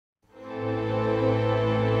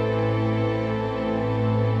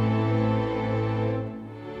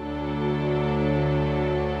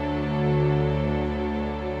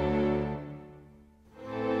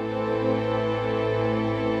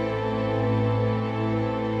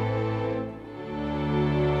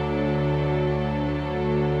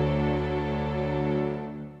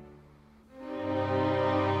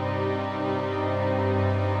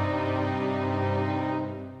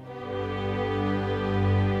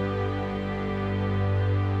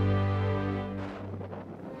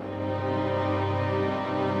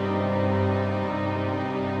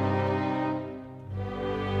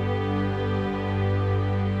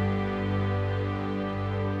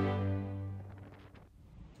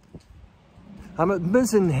I'm at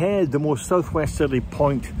Mizen Head, the most southwesterly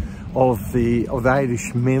point of the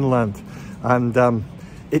Irish mainland, and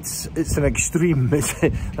it's an extreme, it's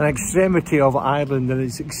an extremity of Ireland, and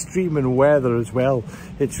it's extreme in weather as well.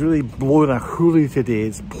 It's really blowing a hoolie today.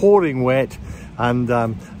 It's pouring wet, and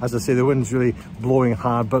as I say, the wind's really blowing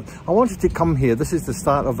hard. But I wanted to come here. This is the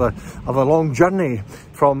start of a long journey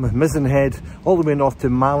from Mizen Head all the way north to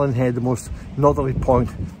Malin Head, the most northerly point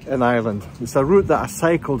in Ireland. It's a route that I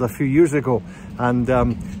cycled a few years ago, and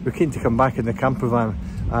we're keen to come back in the camper van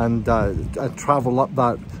and travel up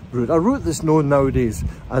that route. A route that's known nowadays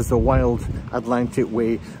as the Wild Atlantic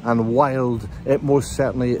Way, and wild it most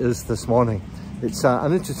certainly is this morning. It's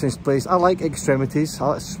an interesting place. I like extremities.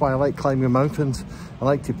 That's why I like climbing mountains. I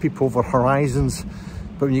like to peep over horizons.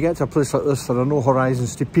 But when you get to a place like this, there are no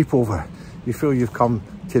horizons to peep over. You feel you've come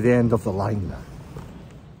to the end of the line.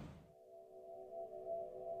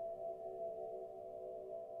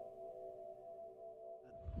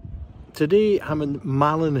 Today I'm in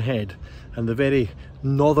Malin Head, and the very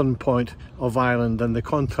northern point of Ireland, and the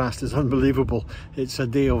contrast is unbelievable. It's a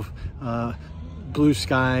day of blue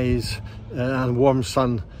skies and warm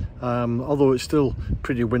sun, although it's still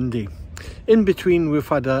pretty windy. In between, we've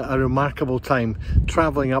had a remarkable time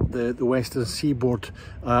travelling up the western seaboard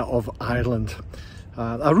of Ireland,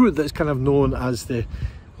 a route that's kind of known as the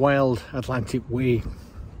Wild Atlantic Way.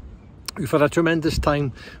 We've had a tremendous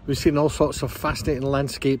time. We've seen all sorts of fascinating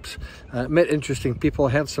landscapes, met interesting people,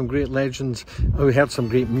 heard some great legends, and we heard some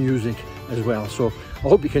great music as well. So I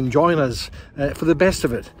hope you can join us for the best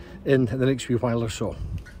of it in the next wee while or so.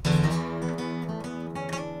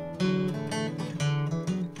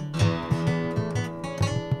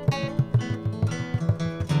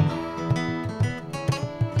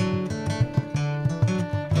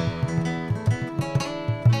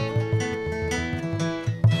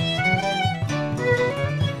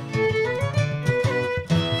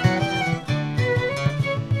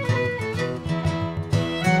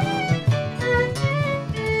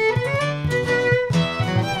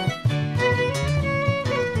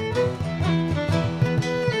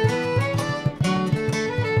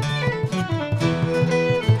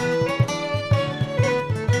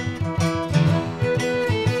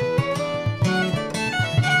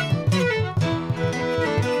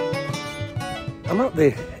 I'm at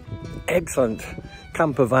the excellent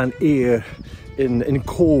Campervan Ireland in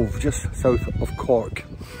Cove, just south of Cork.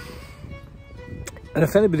 And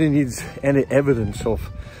if anybody needs any evidence of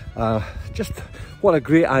just what a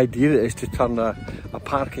great idea it is to turn a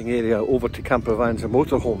parking area over to campervans and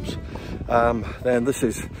motorhomes, then this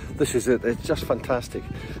is it. It's just fantastic.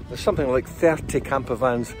 There's something like 30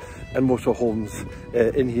 campervans and motorhomes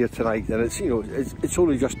in here tonight, and it's, you know, it's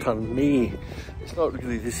only just turned May. It's not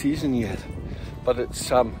really the season yet, but it's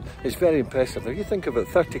very impressive. If you think about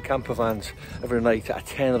 30 campervans every night at a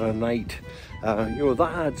tenner a night, you know,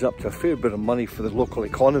 that adds up to a fair bit of money for the local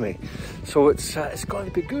economy. So it's going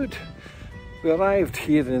to be good. We arrived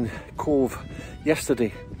here in Cove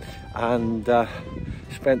yesterday and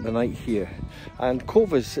spent the night here. And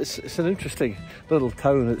Cove it's an interesting little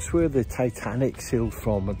town. It's where the Titanic sailed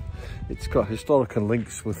from, and it's got historical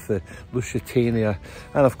links with the Lusitania,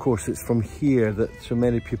 and of course it's from here that so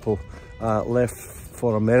many people left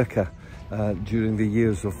for America during the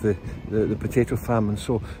years of the potato famine.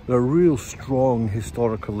 So there are real strong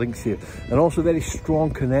historical links here, and also very strong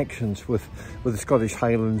connections with the Scottish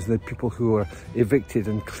Highlands, the people who were evicted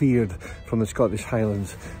and cleared from the Scottish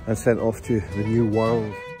Highlands and sent off to the New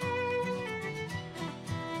World.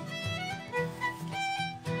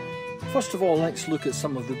 First of all, let's look at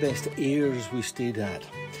some of the best airs we stayed at.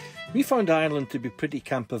 We found Ireland to be pretty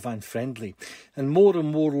campervan friendly, and more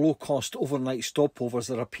low-cost overnight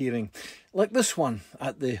stopovers are appearing, like this one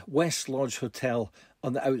at the West Lodge Hotel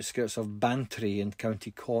on the outskirts of Bantry in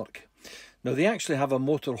County Cork. Now, they actually have a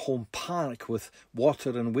motorhome park with water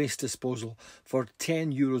and waste disposal for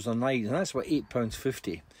 €10 a night, and that's about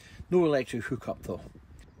 £8.50. No electric hookup though.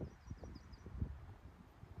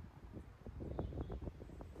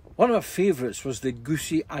 One of our favourites was the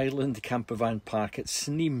Goosey Island Campervan Park at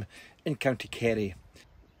Sneem in County Kerry.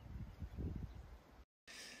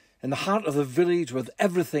 In the heart of the village with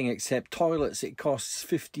everything except toilets, it costs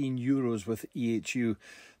 €15 with EHU,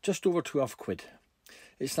 just over £12.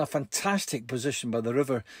 It's in a fantastic position by the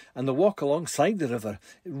river, and the walk alongside the river,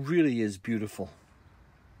 it really is beautiful.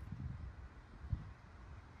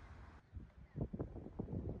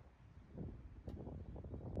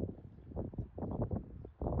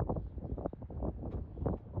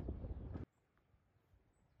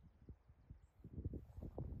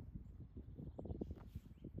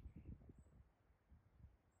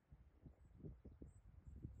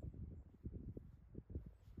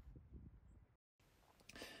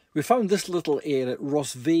 We found this little air at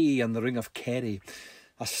Rossvay on the Ring of Kerry,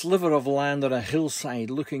 a sliver of land on a hillside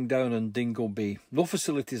looking down on Dingle Bay. No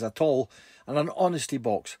facilities at all, and an honesty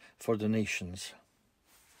box for donations.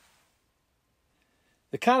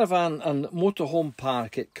 The caravan and motorhome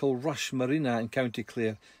park at Kilrush Marina in County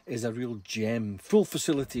Clare is a real gem. Full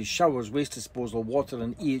facilities, showers, waste disposal, water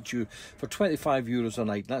and EHU for €25 a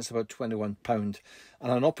night. That's about £21.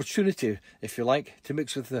 And an opportunity, if you like, to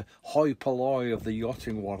mix with the hoi polloi of the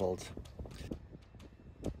yachting world.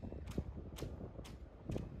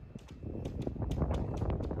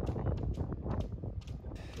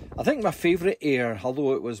 I think my favourite air,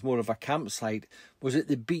 although it was more of a campsite, was at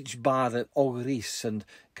the beach bar at Aughreece in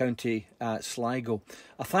County Sligo.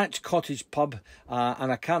 A thatched cottage pub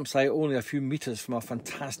and a campsite only a few metres from a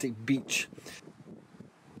fantastic beach.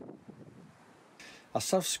 A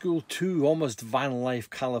surf school too, almost van life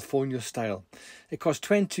California style. It cost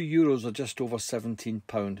 €20 or just over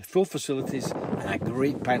 £17. Full facilities and a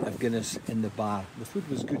great pint of Guinness in the bar. The food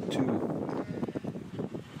was good too.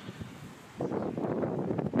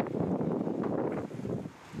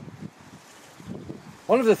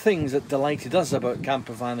 One of the things that delighted us about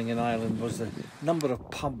campervanning in Ireland was the number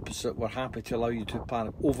of pubs that were happy to allow you to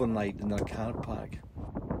park overnight in their car park.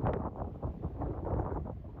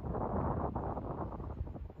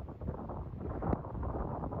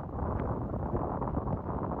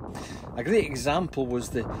 A great example was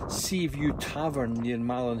the Seaview Tavern near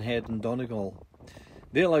Malin Head in Donegal.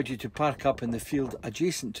 They allowed you to park up in the field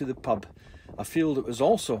adjacent to the pub, a field that was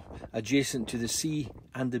also adjacent to the sea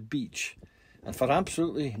and the beach, and for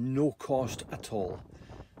absolutely no cost at all.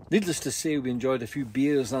 Needless to say, we enjoyed a few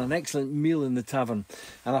beers and an excellent meal in the tavern,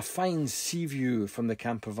 and a fine sea view from the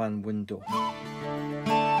campervan window.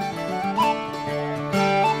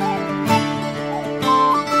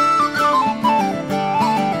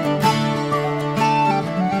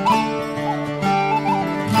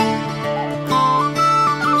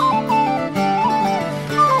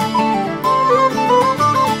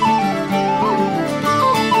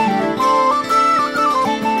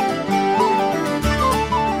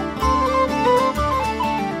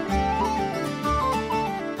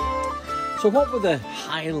 So what were the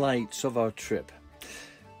highlights of our trip?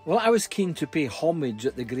 Well, I was keen to pay homage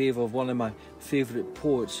at the grave of one of my favourite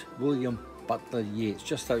poets, William Butler Yeats,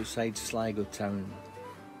 just outside Sligo town.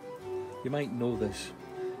 You might know this.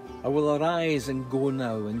 I will arise and go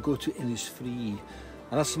now, and go to Innisfree,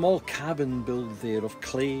 and a small cabin build there of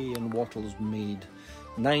clay and wattles made.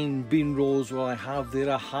 9 bean rows will I have there,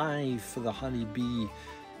 a hive for the honey bee,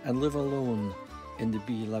 and live alone in the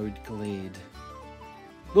bee loud glade.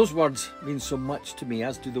 Those words mean so much to me,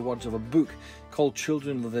 as do the words of a book called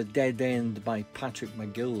Children of the Dead End by Patrick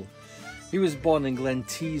McGill. He was born in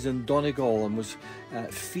Glentees in Donegal and was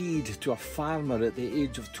feed to a farmer at the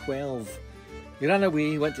age of 12. He ran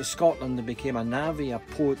away, went to Scotland and became a navvy, a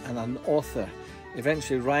poet and an author,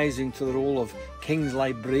 eventually rising to the role of King's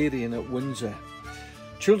Librarian at Windsor.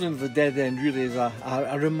 Children of the Dead End really is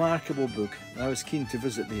a remarkable book, and I was keen to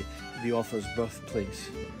visit the author's birthplace.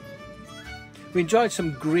 We enjoyed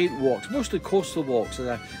some great walks, mostly coastal walks,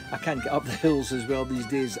 as I can't get up the hills as well these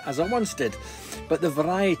days as I once did, but the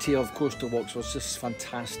variety of coastal walks was just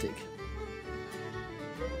fantastic.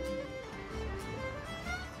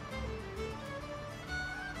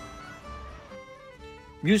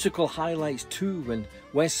 Musical highlights too. In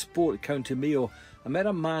Westport, County Mayo, I met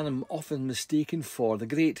a man I'm often mistaken for, the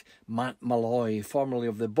great Matt Malloy, formerly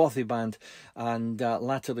of the Bothy Band and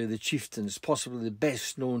latterly the Chieftains, possibly the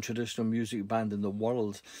best known traditional music band in the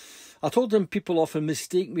world. I told him people often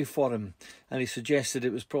mistake me for him, and he suggested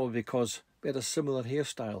it was probably because we had a similar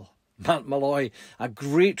hairstyle. Matt Malloy, a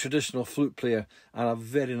great traditional flute player and a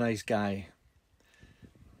very nice guy.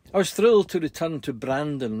 I was thrilled to return to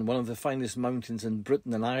Brandon, one of the finest mountains in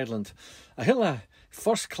Britain and Ireland, a hill I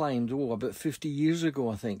first climbed, about 50 years ago,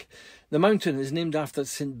 I think. The mountain is named after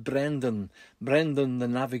St Brendan the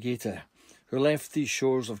navigator, who left these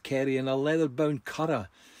shores of Kerry in a leather-bound curragh,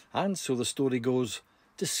 and, so the story goes,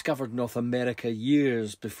 discovered North America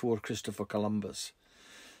years before Christopher Columbus.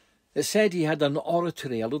 It's said he had an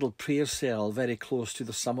oratory, a little prayer cell, very close to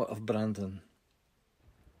the summit of Brandon.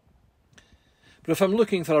 But if I'm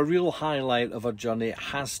looking for a real highlight of our journey, it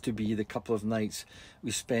has to be the couple of nights we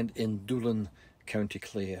spent in Doolin, County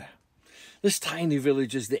Clare. This tiny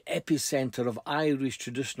village is the epicentre of Irish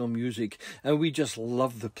traditional music, and we just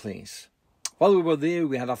love the place. While we were there,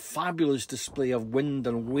 we had a fabulous display of wind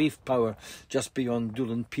and wave power just beyond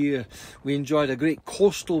Doolin Pier. We enjoyed a great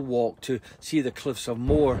coastal walk to see the cliffs of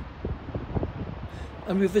Moher,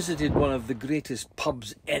 and we visited one of the greatest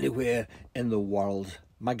pubs anywhere in the world,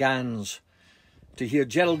 McGann's. to hear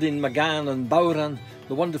Geraldine McGann and Bowran,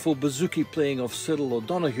 the wonderful bouzouki playing of Cyril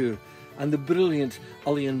O'Donoghue, and the brilliant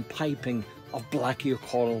Ullian piping of Blackie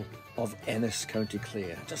O'Connell of Ennis, County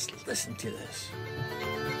Clare. Just listen to this.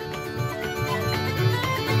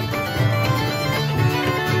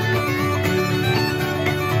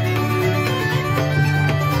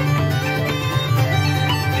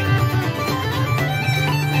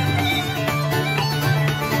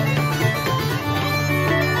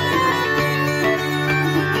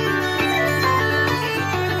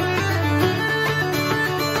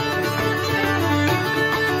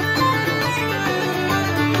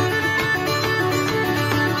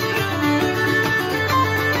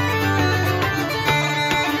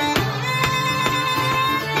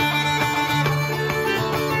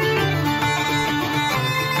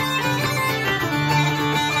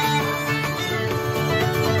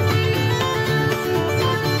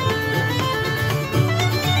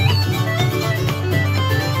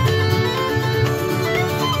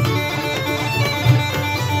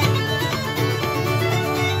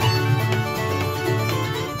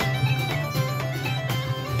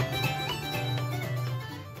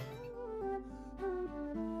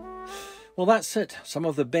 Well, that's it. Some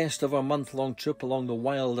of the best of our month-long trip along the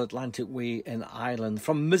wild Atlantic Way in Ireland,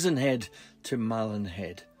 from Mizen Head to Malin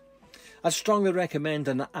Head. I'd strongly recommend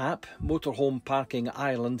an app, Motorhome Parking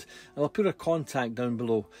Ireland, and I'll put a contact down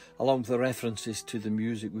below, along with the references to the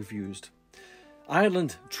music we've used.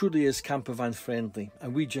 Ireland truly is campervan friendly,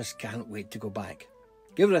 and we just can't wait to go back.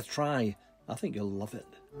 Give it a try. I think you'll love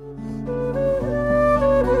it.